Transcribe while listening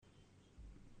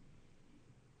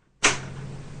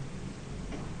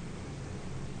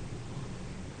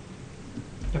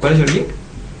¿Cuál es el link?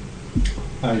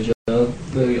 A ver, ya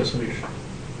debió subir.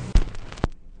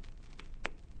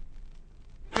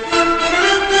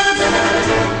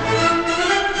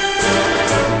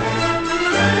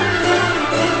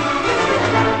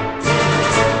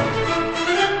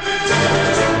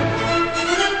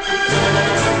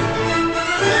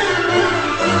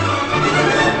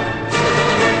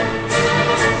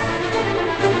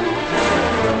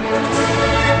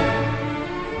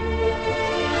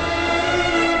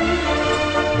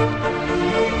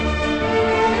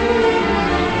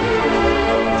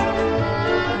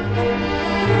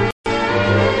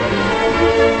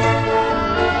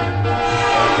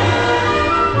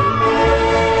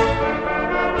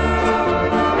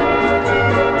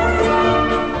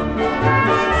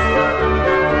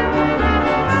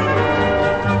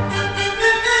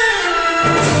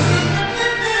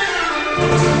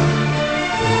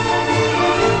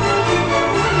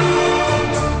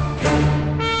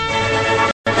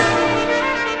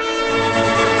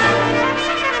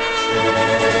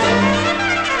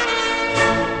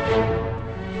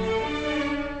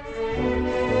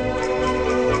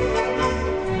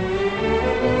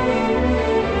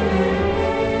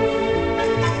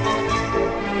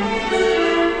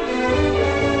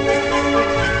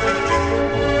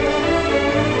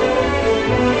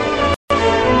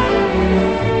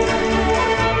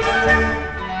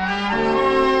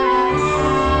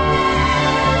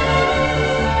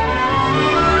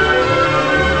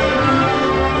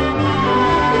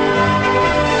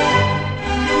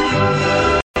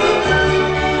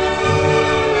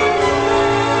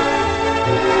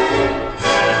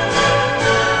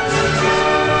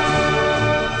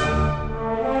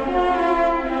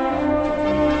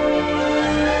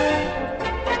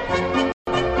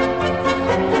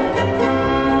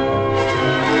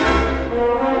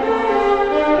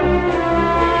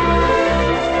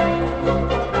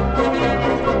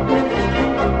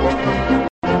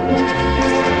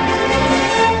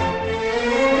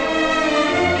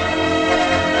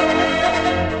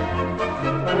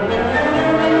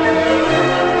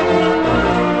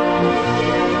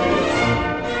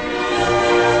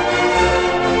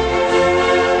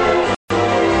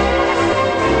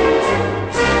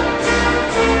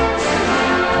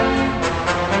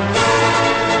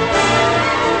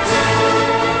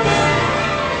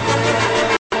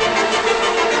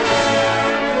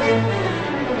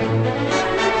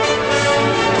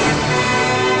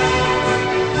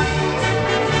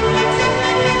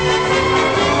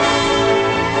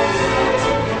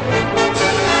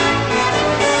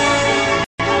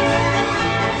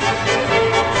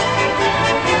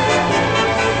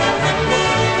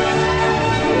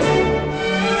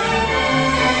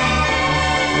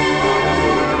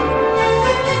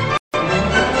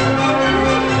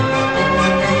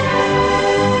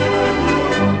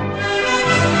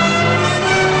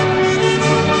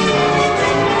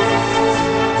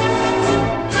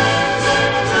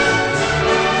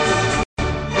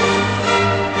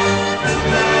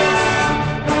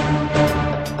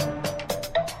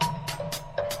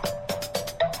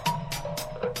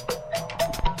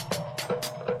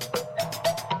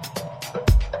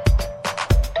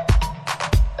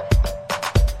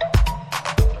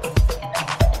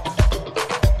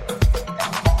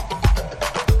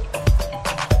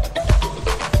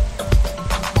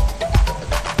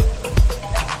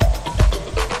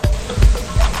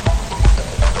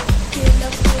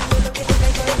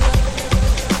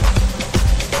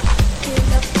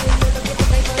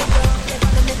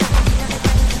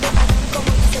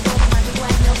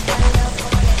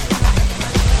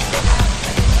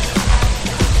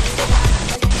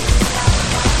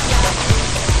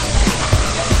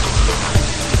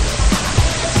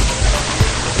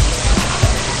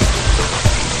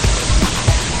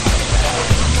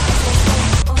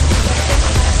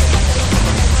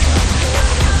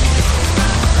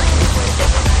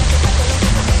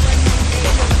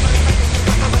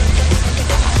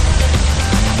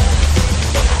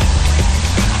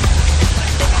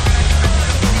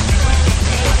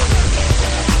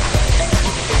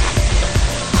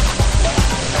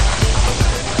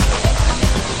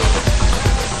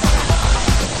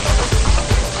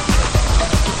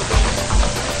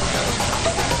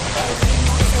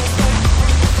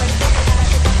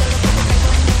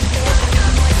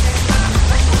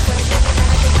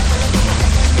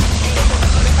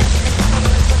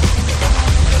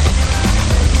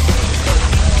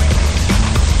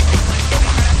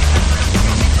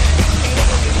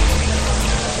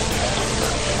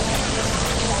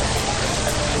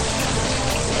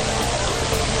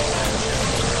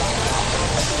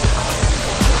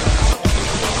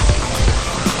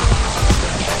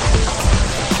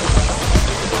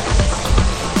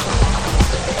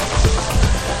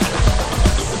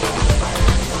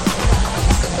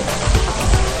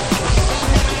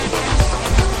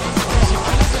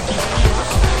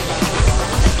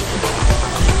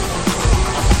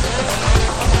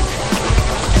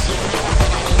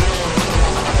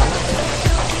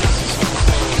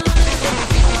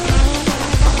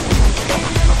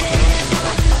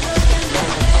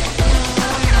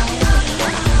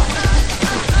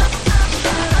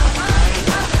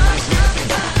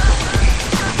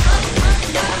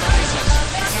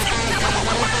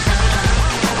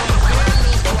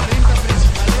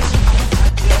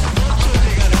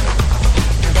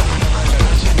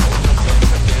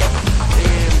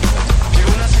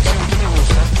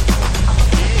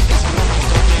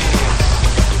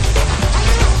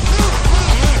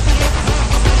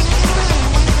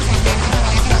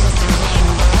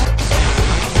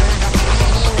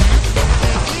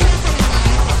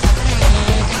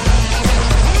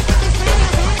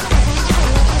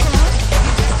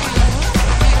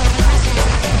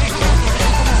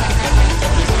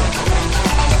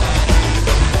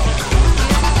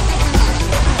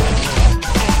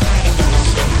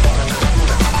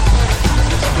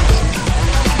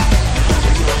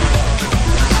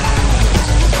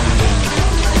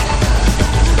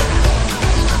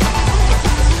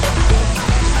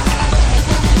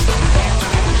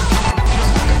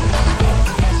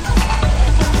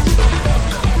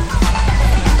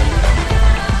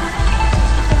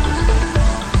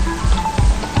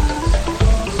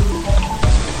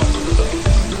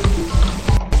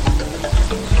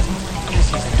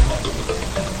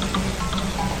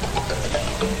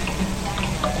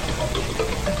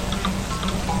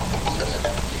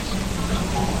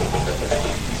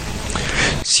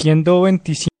 Siendo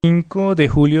 25 de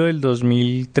julio del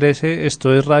 2013,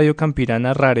 esto es Radio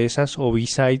Campirana Rarezas o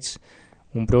B-Sides,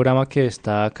 un programa que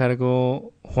está a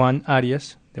cargo Juan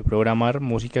Arias, de programar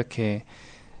música que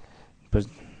pues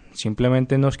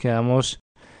simplemente nos quedamos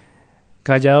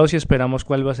callados y esperamos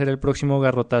cuál va a ser el próximo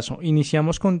garrotazo.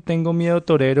 Iniciamos con Tengo Miedo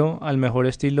Torero, al mejor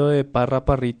estilo de Parra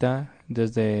Parrita,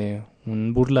 desde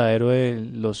un burladero de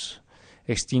los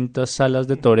extintas salas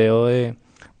de toreo de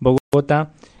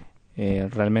Bogotá,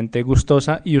 realmente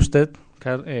gustosa. Y usted,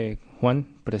 Juan,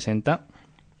 presenta.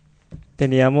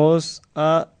 Teníamos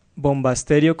a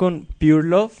Bombasterio con Pure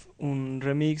Love, un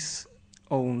remix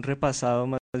o un repasado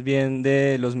más bien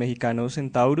de los mexicanos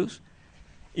Centaurus.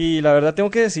 Y la verdad tengo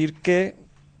que decir que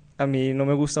a mí no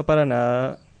me gusta para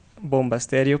nada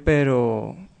Bombasterio,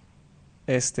 pero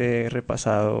este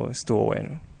repasado estuvo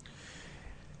bueno.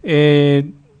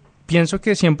 Pienso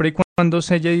que siempre y cuando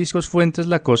selle Discos Fuentes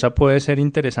la cosa puede ser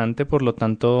interesante, por lo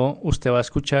tanto usted va a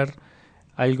escuchar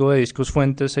algo de Discos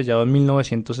Fuentes sellado en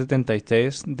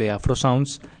 1973 de Afro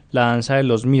Sounds, La Danza de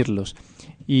los Mirlos.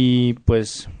 Y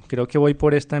pues creo que voy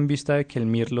por esta en vista de que el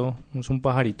mirlo es un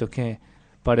pajarito que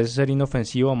parece ser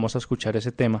inofensivo. Vamos a escuchar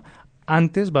ese tema.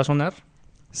 Antes va a sonar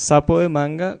Sapo de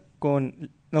Manga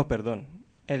con... No, perdón.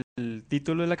 El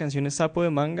título de la canción es Sapo de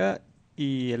Manga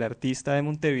y el artista de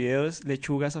Montevideo es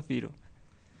Lechuga Zafiro.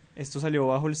 Esto salió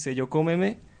bajo el sello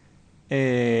Cómeme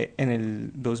en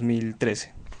el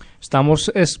 2013.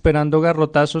 Estamos esperando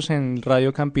garrotazos en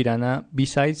Radio Campirana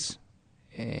B-Sides.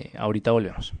 Ahorita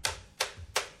volvemos.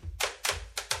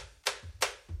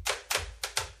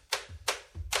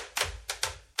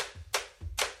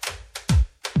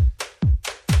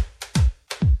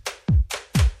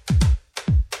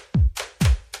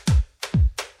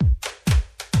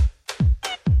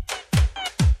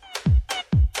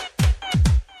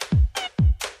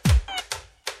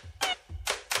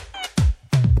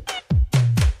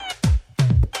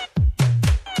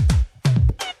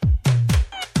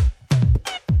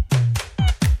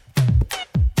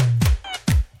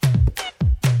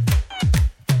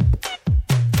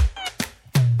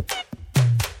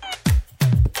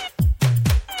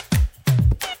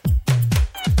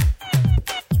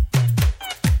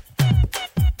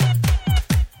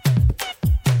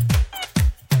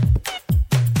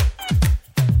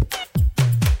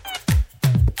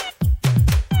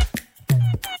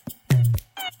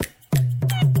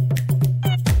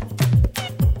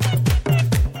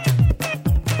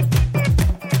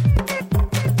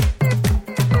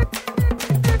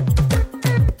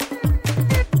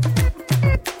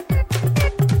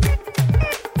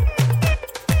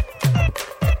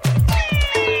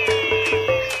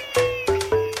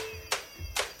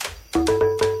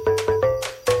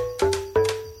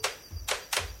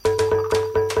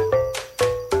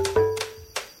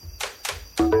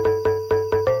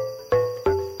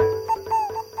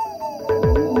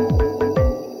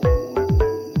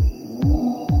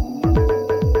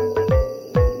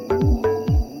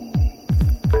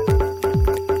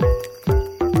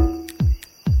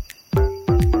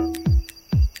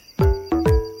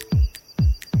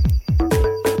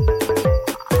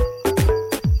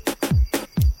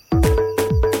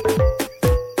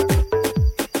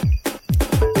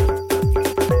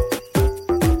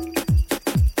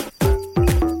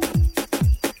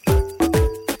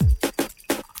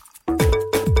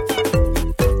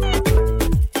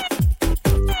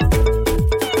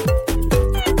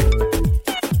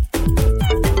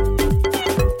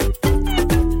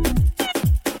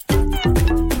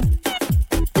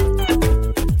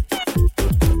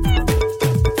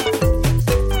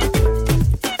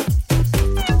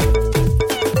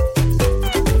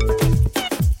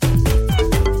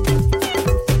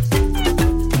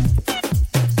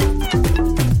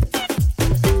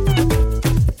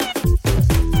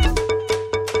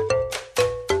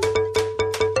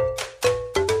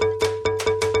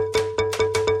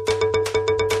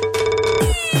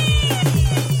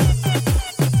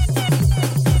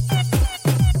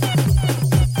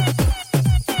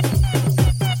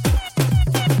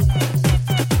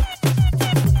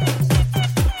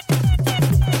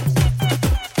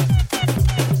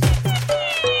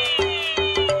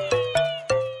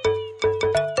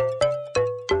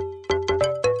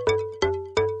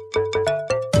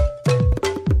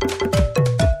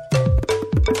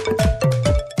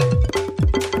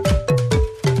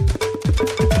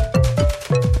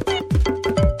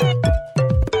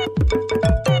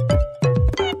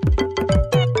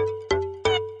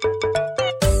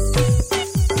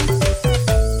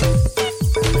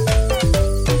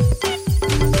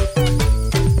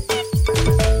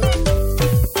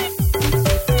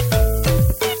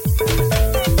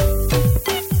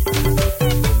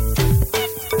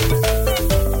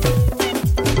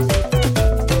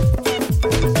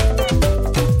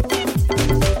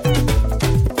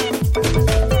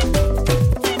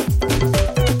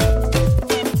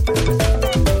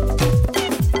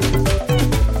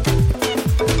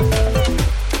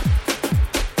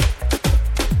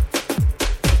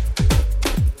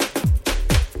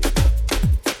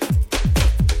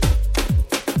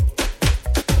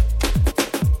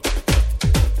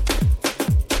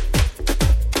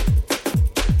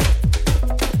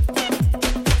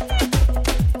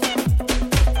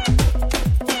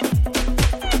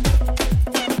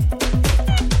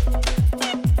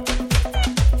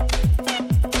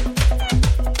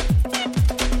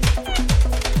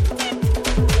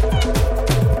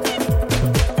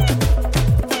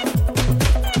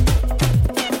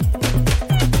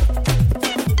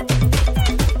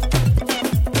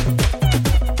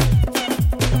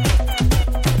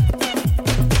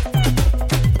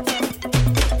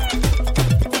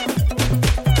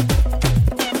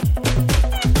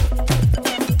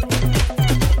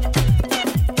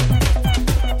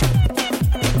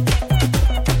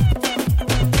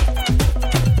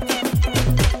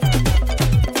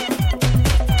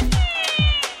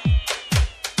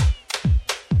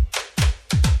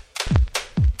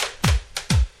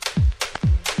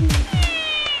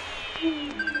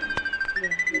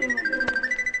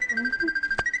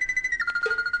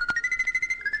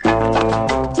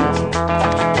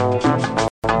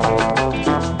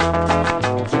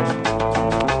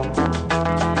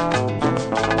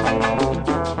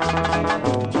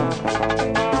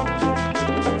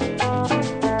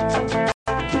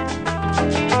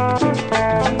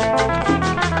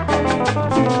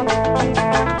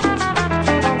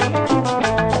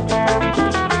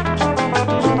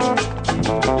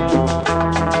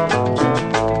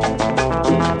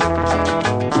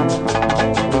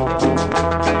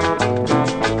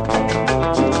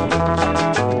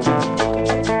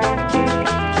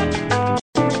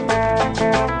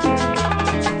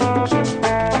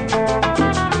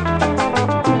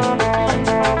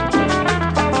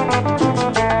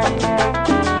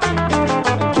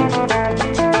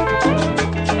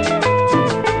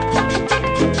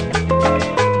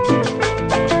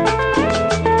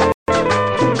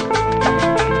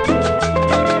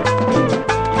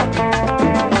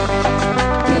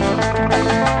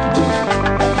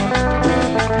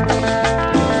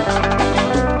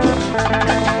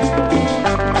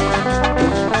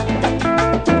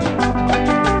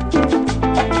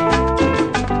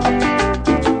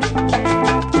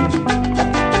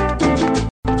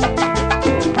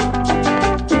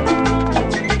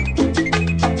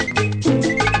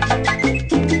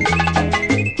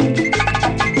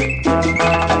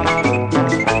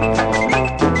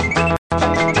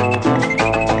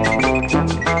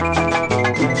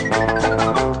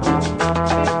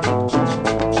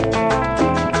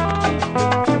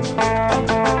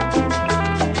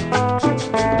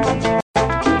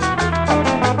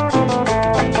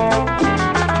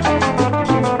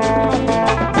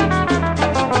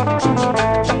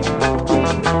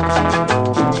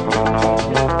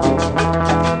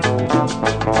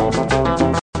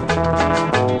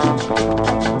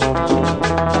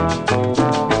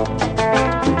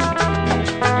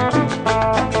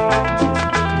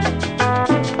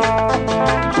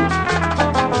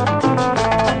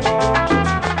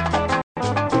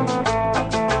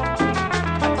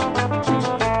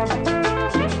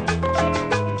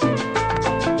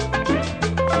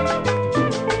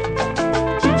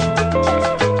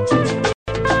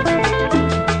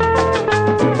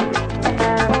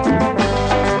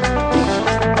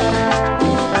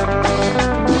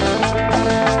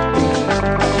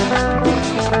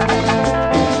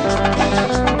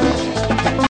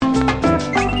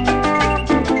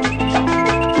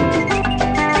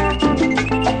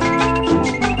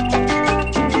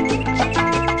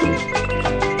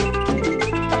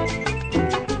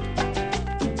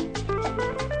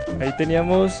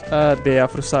 teníamos a The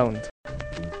Afro Sound.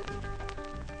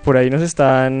 Por ahí nos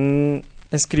están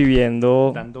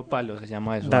escribiendo... Dando palo se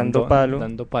llama eso. Dando palo.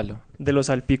 Dando palo. De los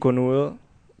salpiconudos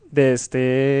de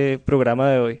este programa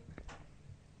de hoy.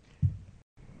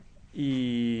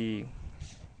 Y...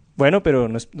 Bueno, pero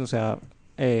no, o sea,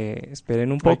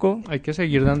 esperen un poco. Hay que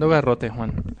seguir dando garrote,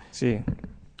 Juan. Sí.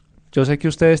 Yo sé que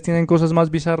ustedes tienen cosas más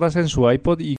bizarras en su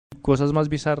iPod y cosas más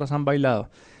bizarras han bailado.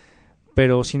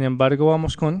 Pero sin embargo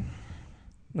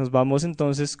Nos vamos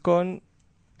entonces con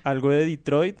algo de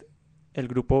Detroit, el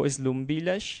grupo Slum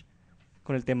Village,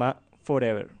 con el tema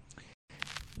Forever.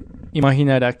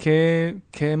 Imaginará qué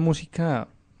música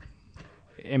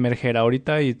emergerá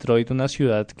ahorita de Detroit, una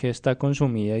ciudad que está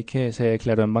consumida y que se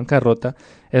declaró en bancarrota.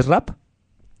 ¿Es rap?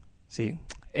 Sí.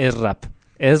 Es rap.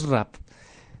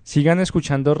 Sigan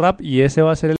escuchando rap y ese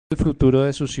va a ser el futuro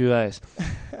de sus ciudades.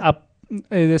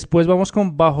 Después vamos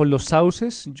con Bajo los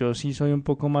Sauces. Yo sí soy un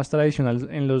poco más tradicional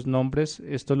en los nombres.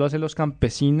 Esto lo hacen Los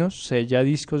Campesinos, sella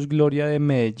Discos Gloria de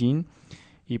Medellín.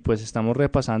 Y pues estamos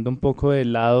repasando un poco de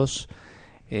lados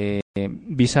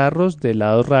bizarros, de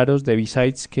lados raros, de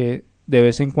B-Sides, que de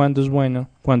vez en cuando es bueno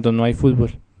cuando no hay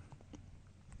fútbol.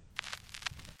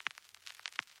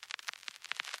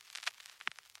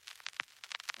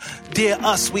 Dear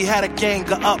us, we had a gang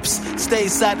of ups. Stay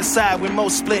side to side when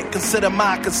most split. Consider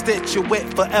my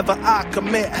constituent. Forever I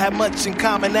commit. Had much in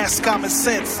common, that's common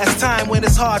sense. As time when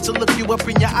it's hard to look you up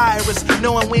in your iris.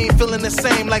 Knowing we ain't feeling the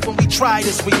same like when we tried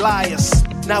this, we liars.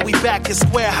 Now we back at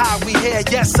square high, we here.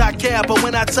 Yes, I care, but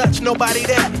when I touch, nobody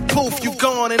there. Poof, you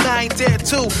gone and I ain't there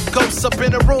too. Ghosts up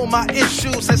in the room, my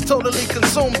issues has totally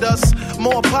consumed us.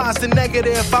 More positive than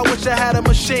negative. I wish I had a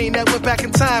machine that went back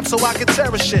in time so I could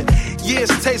cherish it. Years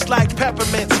taste like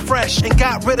peppermints, fresh, and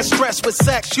got rid of stress with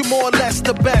sex. You more or less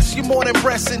the best, you more than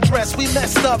breast and dress. We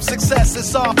messed up, success,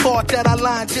 it's our fault that our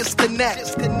line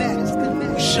disconnect. We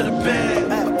should've been,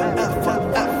 we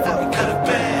could've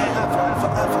been,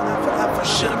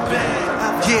 should've been,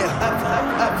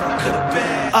 yeah, could've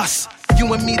been. Us,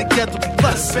 you and me together, we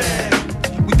plus.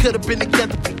 We could've been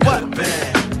together, but what?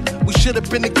 We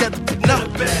should've been together, but no.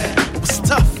 It was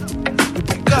tough, we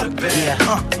broke up, yeah.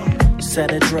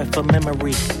 Set adrift for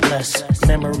memory, bless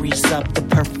memories of the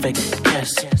perfect,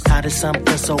 yes. How did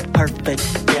something so perfect,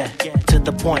 yeah. To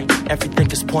the point, everything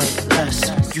is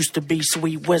pointless. Used to be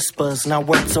sweet whispers, now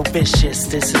words so vicious.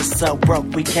 This is so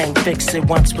broke, we can't fix it.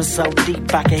 Once was so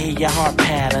deep, I could hear your heart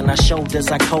pattern. Our shoulders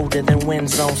are colder than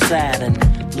winds on Saturn.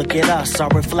 Look at us, our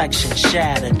reflection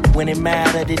shattered. When it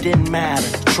mattered, it didn't matter.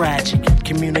 Tragic,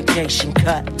 communication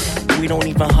cut. We don't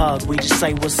even hug, we just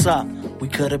say what's up. We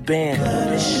could've been,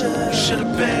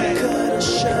 should've been, could've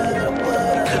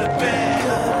been,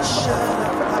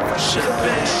 should've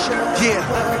been, yeah,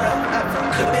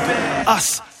 could've been.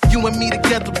 Us, you and me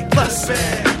together, we plus.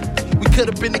 We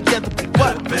could've been together, but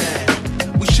what?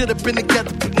 We should've been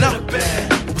together, but no.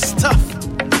 It was tough,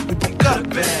 we broke up.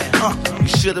 You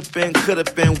should've been,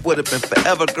 could've been, would've been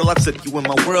forever. Girl, I took you in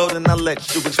my world and I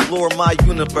let you explore my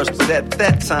universe. But at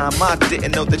that time, I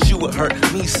didn't know that you would hurt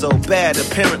me so bad.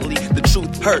 Apparently, the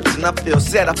truth hurts and I feel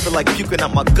sad. I feel like puking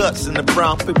out my guts in a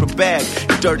brown paper bag.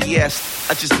 You dirty ass.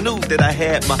 I just knew that I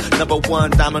had my number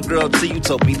one diamond girl till you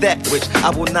told me that, which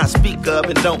I will not speak of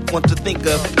and don't want to think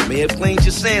of. You may have cleaned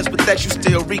your sins, but that you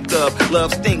still reek of.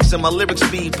 Love stinks and my lyrics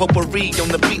be potpourri on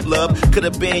the beat, love.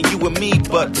 Could've been you and me,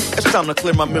 but it's time to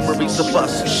clear my memories of us.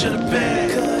 Should've been,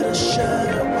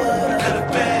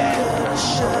 could've been,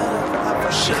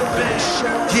 should've been,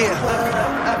 yeah,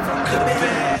 could've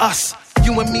been. Us,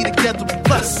 you and me together, we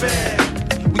plus.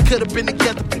 We could've been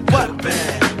together, but what?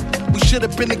 We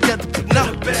should've been together, but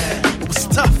no. It was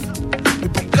tough, we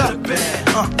broke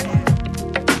up.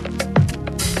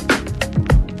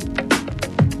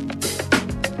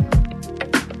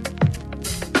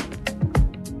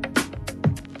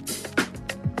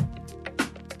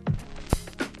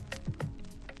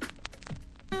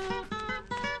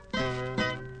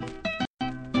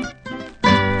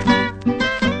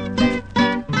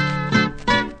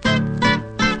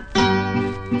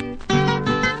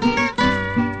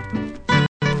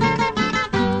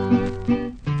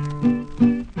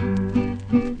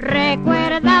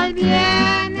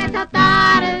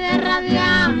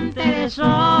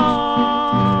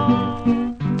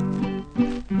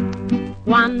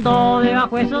 Cuando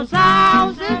debajo esos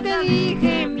sauces te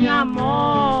dije mi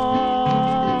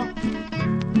amor,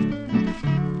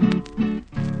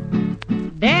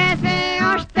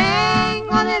 deseos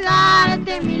tengo de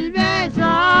darte 1000 besos,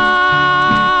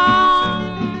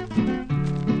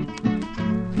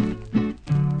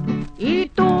 y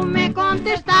tú me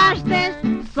contestaste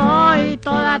soy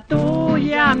toda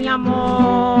tuya mi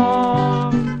amor.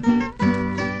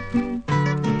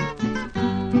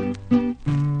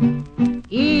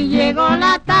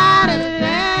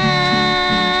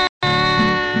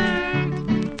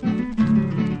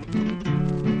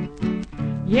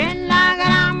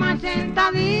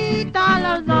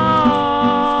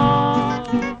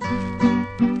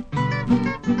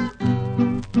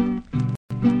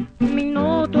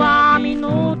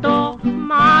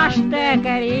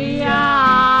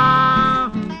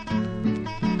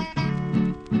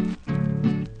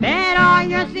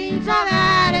 fue sin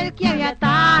saber que había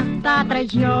tanta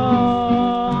traición.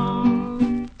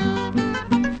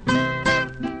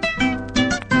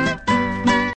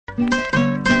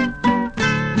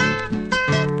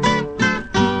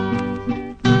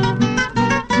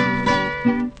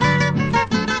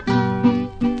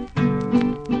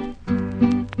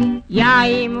 Y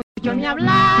ahí mucho me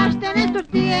hablaste de tus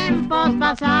tiempos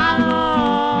pasados,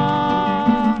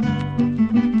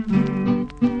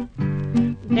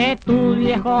 de tus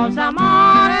viejos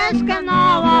amores que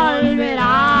no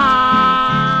volverán.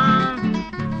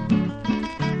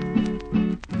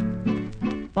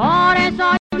 Por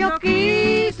eso yo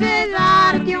quise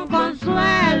darte un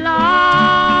consuelo,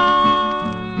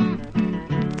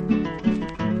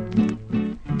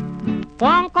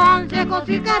 con consejos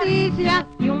y caricias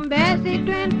y un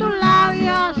besito en tus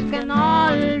labios que no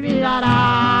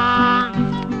olvidarán.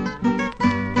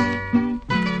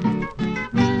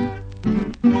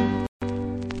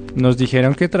 Nos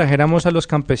dijeron que trajéramos a los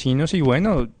campesinos y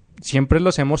bueno, siempre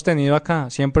los hemos tenido acá,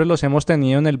 siempre los hemos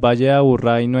tenido en el Valle de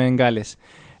Aburrá y no en Gales.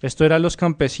 Esto era Los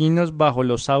Campesinos bajo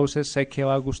los sauces, sé que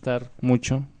va a gustar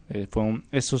mucho.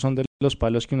 Estos son de los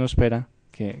palos que uno espera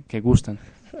que gustan.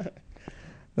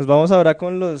 Nos vamos ahora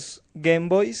con los Game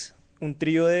Boys, un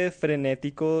trío de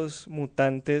frenéticos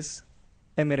mutantes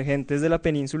emergentes de la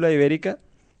península ibérica,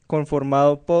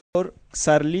 conformado por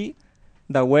Xarli,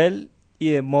 Dawel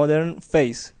y The Modern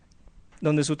Face,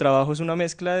 donde su trabajo es una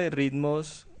mezcla de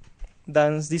ritmos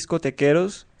dance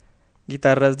discotequeros,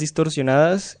 guitarras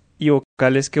distorsionadas y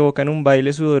vocales que evocan un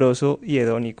baile sudoroso y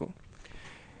hedónico.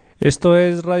 Esto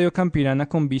es Radio Campirana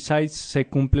con B-Sides, se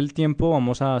cumple el tiempo,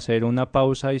 vamos a hacer una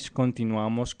pausa y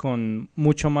continuamos con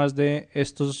mucho más de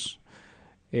estos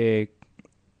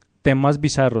temas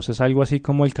bizarros, es algo así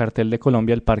como el cartel de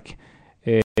Colombia al parque.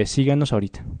 Síganos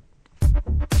ahorita.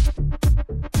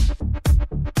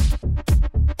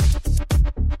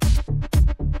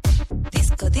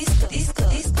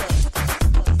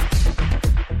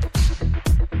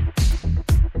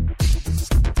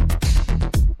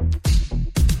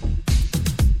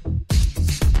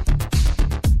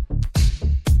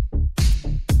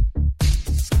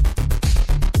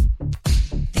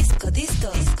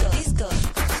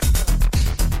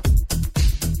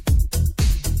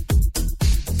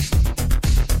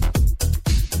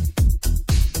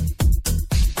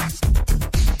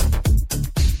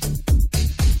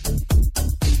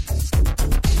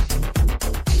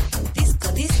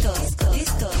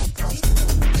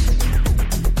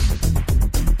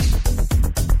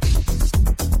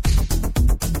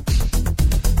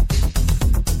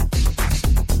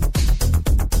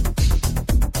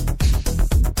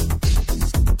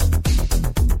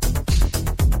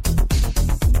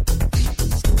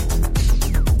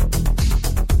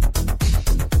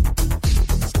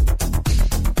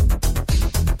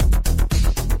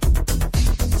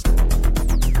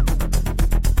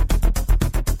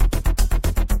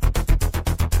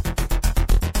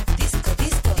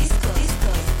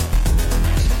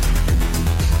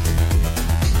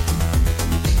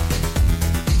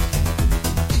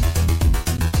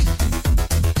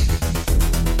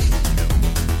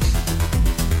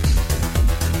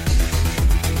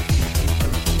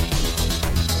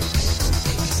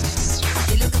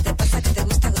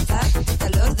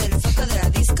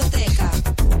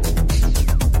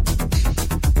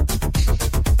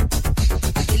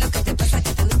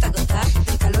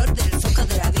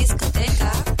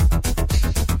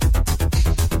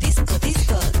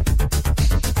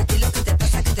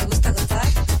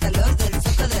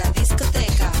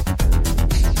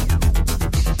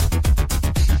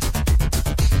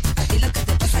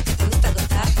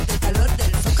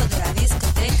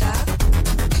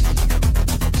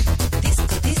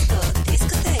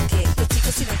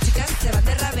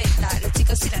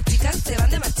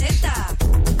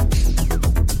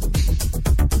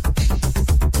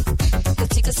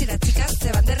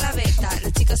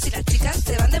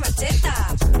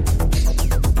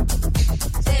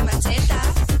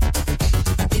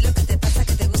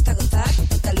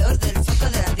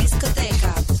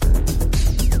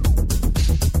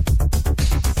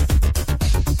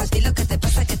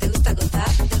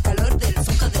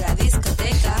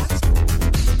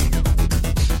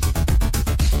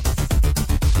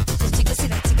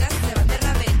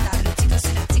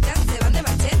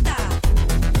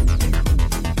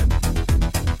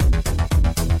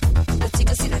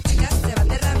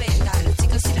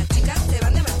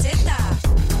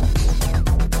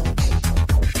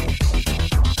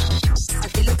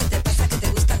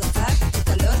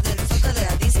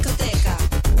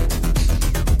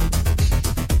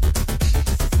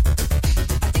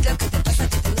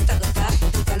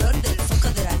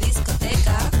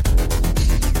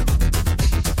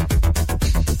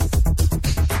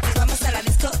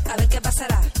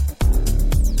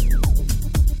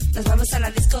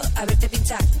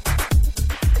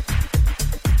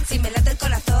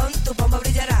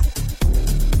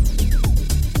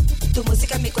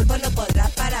 música en mi cuerpo no podrá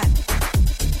parar.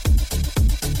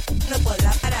 No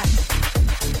podrá parar.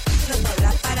 No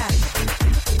podrá parar.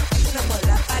 No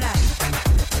podrá parar.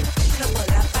 No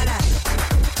podrá parar.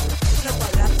 No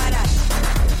podrá parar.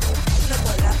 No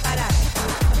podrá parar.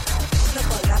 No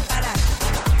podrá parar.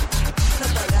 No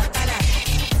podrá parar.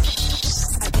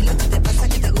 A ti lo que te pasa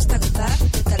es que te gusta gozar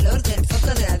el calor del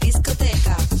foco de la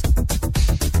discoteca.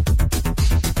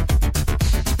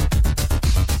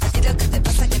 A ti lo que te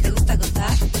pasa es que te gusta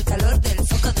gozar el calor del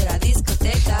foco de la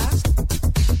discoteca.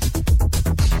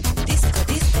 Disco,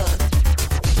 disco.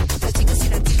 Los chicos y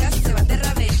las chicas se van de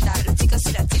rabeta. Los chicos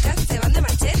y las chicas se van de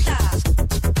macheta.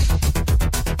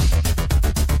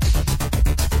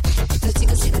 Los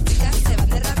chicos y las chicas se van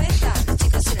de rabeta. Los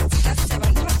chicos y las chicas se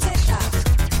van de macheta.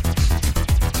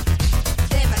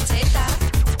 De macheta.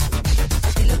 A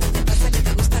ti lo que te pasa es que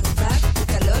te gusta gozar el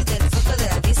calor del foco de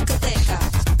la discoteca.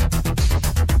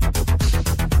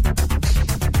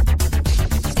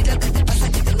 A ti lo que te pasa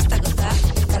es que te gusta gozar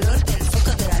el calor del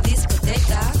foco de la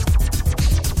discoteca.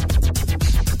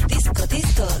 Disco,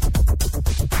 disco.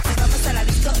 Nos vamos a la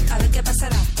disco a ver qué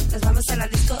pasará. Nos vamos a la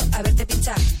disco a verte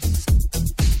pinchar.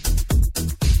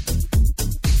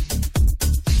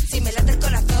 Si me late el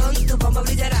corazón, tu bombo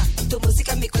brillará. Tu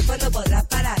música en mi cuerpo no podrá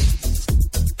parar.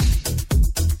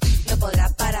 No podrá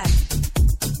parar.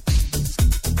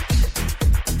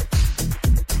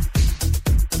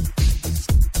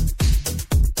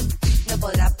 No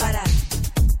podrá parar.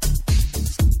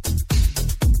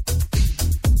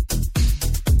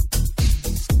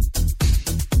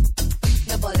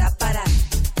 No podrá parar.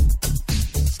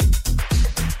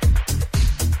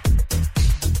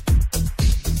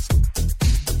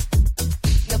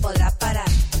 No podrá parar.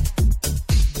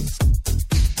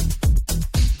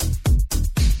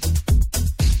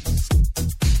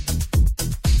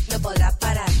 No podrá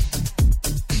parar.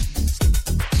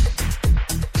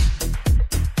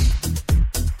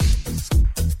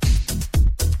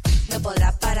 No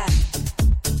podrá parar.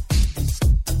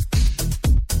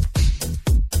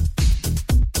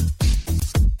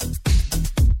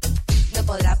 No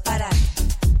podrá parar.